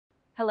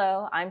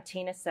Hello, I'm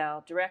Tina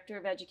Sell, Director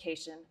of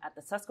Education at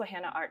the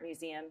Susquehanna Art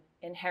Museum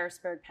in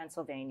Harrisburg,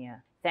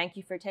 Pennsylvania. Thank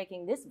you for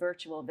taking this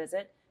virtual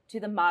visit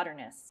to the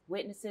Modernists,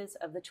 witnesses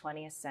of the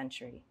 20th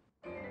century.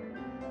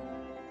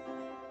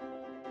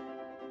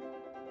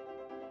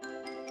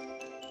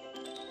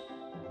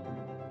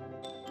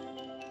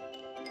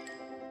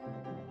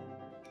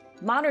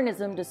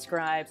 Modernism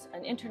describes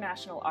an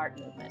international art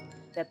movement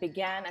that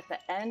began at the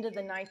end of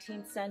the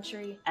 19th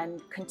century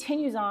and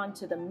continues on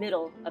to the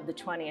middle of the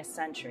 20th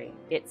century.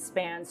 It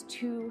spans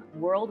 2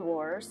 world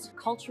wars,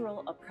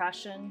 cultural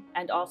oppression,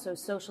 and also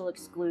social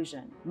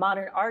exclusion.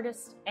 Modern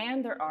artists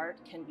and their art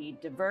can be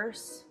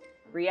diverse,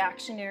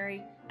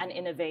 reactionary, and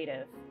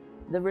innovative.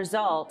 The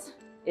result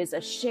is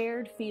a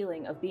shared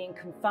feeling of being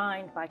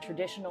confined by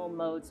traditional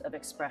modes of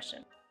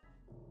expression.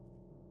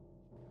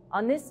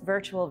 On this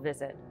virtual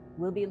visit,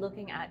 we'll be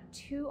looking at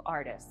 2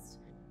 artists.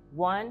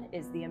 One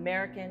is the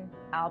American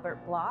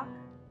Albert Bloch.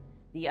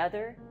 The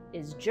other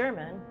is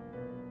German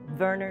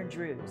Verner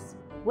Drews.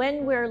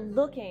 When we're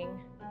looking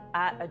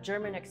at a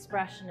German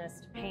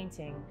expressionist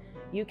painting,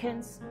 you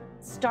can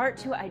start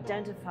to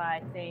identify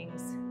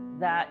things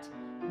that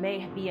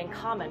may be in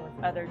common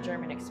with other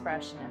German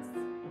expressionists.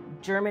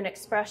 German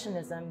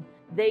expressionism,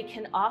 they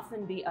can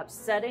often be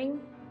upsetting,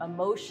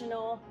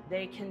 emotional.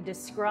 They can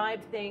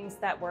describe things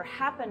that were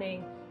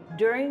happening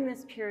during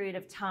this period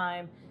of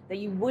time that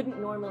you wouldn't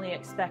normally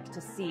expect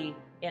to see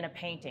in a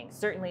painting,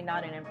 certainly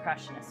not an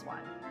impressionist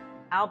one.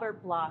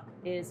 Albert Bloch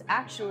is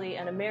actually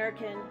an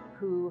American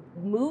who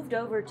moved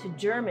over to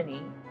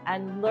Germany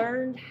and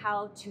learned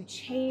how to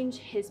change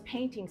his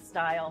painting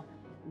style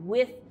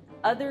with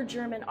other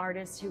German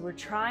artists who were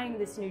trying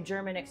this new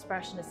German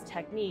expressionist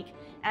technique,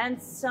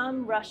 and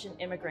some Russian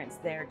immigrants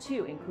there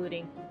too,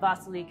 including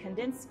Vasily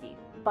Kandinsky.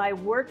 By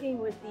working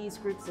with these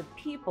groups of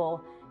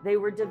people, they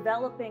were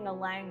developing a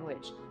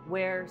language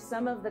where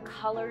some of the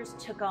colors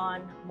took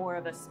on more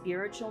of a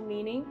spiritual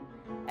meaning,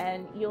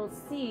 and you'll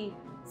see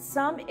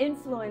some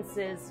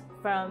influences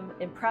from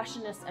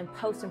Impressionist and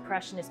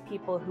Post-Impressionist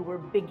people who were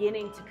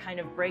beginning to kind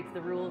of break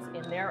the rules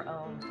in their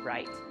own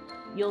right.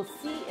 You'll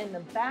see in the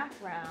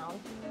background,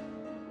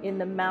 in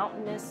the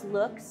mountainous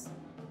looks,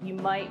 you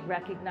might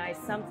recognize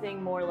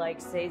something more like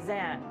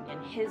Cézanne in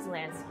his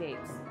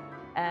landscapes.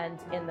 And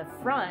in the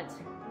front,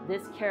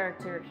 this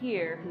character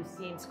here, who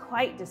seems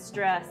quite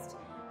distressed,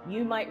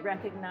 you might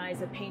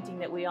recognize a painting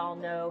that we all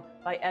know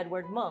by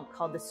Edvard Munch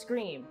called The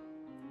Scream.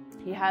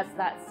 He has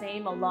that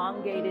same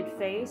elongated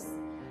face,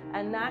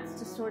 and that's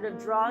to sort of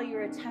draw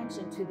your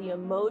attention to the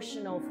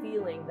emotional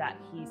feeling that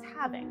he's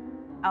having.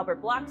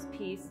 Albert Bloch's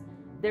piece,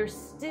 there's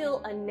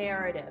still a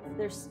narrative,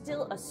 there's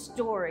still a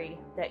story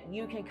that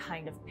you can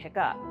kind of pick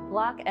up.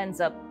 Bloch ends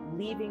up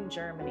leaving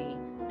Germany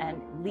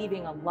and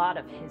leaving a lot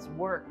of his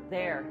work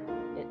there.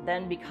 It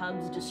then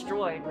becomes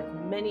destroyed with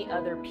many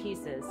other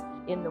pieces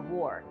in the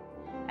war.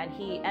 And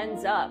he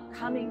ends up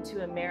coming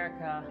to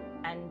America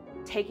and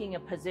taking a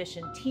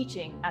position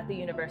teaching at the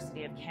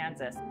University of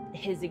Kansas.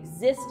 His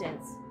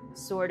existence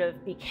sort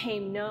of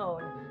became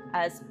known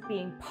as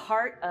being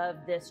part of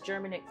this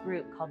Germanic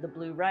group called the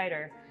Blue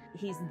Rider.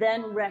 He's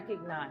then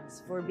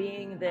recognized for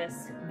being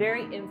this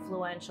very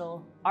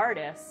influential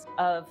artist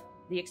of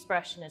the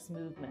Expressionist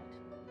movement.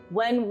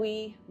 When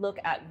we look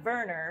at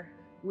Verner,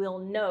 we'll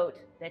note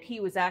that he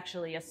was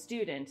actually a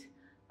student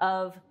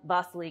of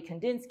Vasily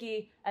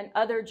Kandinsky and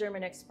other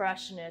German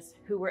expressionists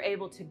who were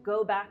able to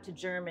go back to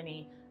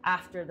Germany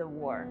after the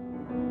war.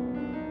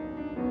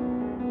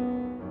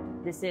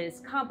 This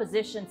is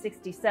composition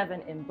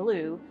 67 in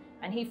blue,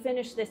 and he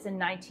finished this in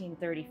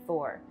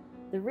 1934.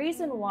 The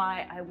reason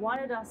why I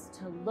wanted us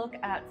to look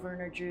at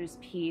Verner Drews'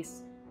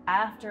 piece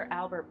after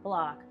Albert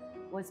Bloch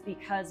was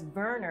because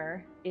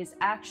Verner is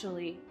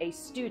actually a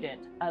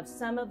student of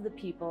some of the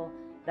people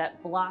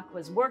that Bloch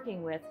was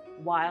working with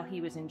while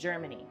he was in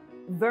Germany.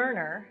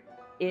 Verner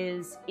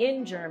is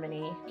in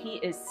Germany. He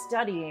is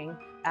studying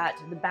at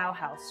the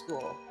Bauhaus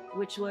School,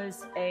 which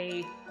was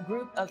a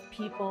group of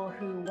people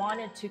who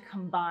wanted to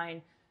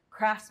combine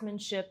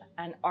craftsmanship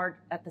and art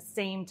at the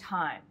same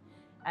time.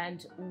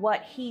 And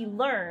what he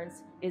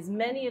learns is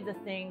many of the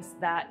things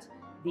that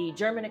the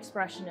German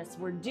expressionists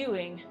were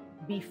doing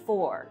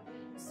before.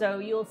 So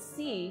you'll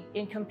see,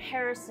 in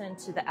comparison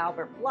to the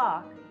Albert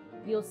Bloch,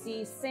 you'll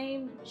see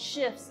same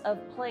shifts of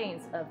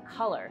planes of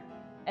color.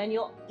 And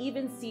you'll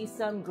even see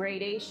some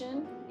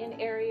gradation in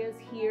areas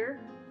here.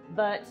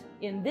 But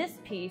in this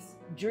piece,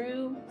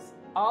 Drews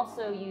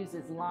also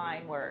uses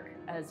line work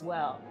as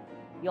well.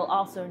 You'll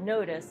also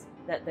notice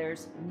that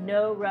there's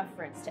no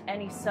reference to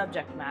any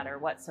subject matter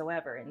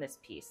whatsoever in this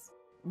piece.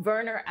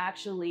 Verner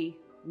actually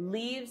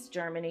leaves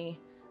Germany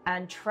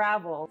and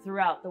travels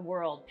throughout the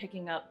world,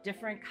 picking up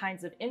different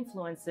kinds of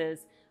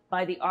influences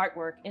by the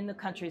artwork in the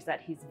countries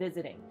that he's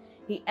visiting.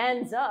 He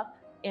ends up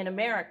in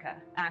America,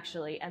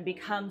 actually, and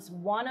becomes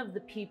one of the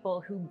people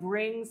who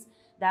brings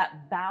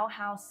that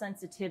Bauhaus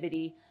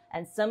sensitivity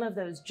and some of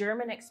those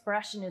German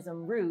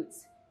expressionism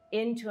roots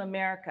into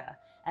America.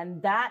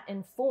 And that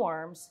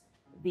informs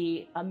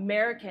the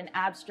American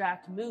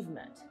abstract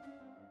movement.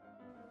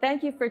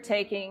 Thank you for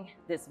taking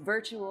this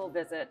virtual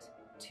visit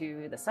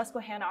to the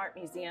Susquehanna Art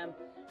Museum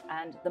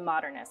and the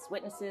Modernists,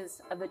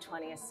 witnesses of the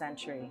 20th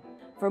century.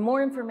 For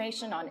more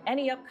information on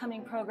any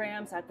upcoming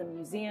programs at the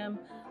museum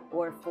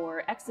or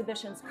for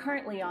exhibitions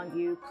currently on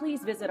view,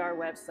 please visit our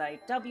website,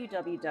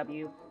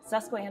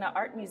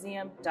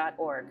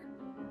 www.susquehannaartmuseum.org.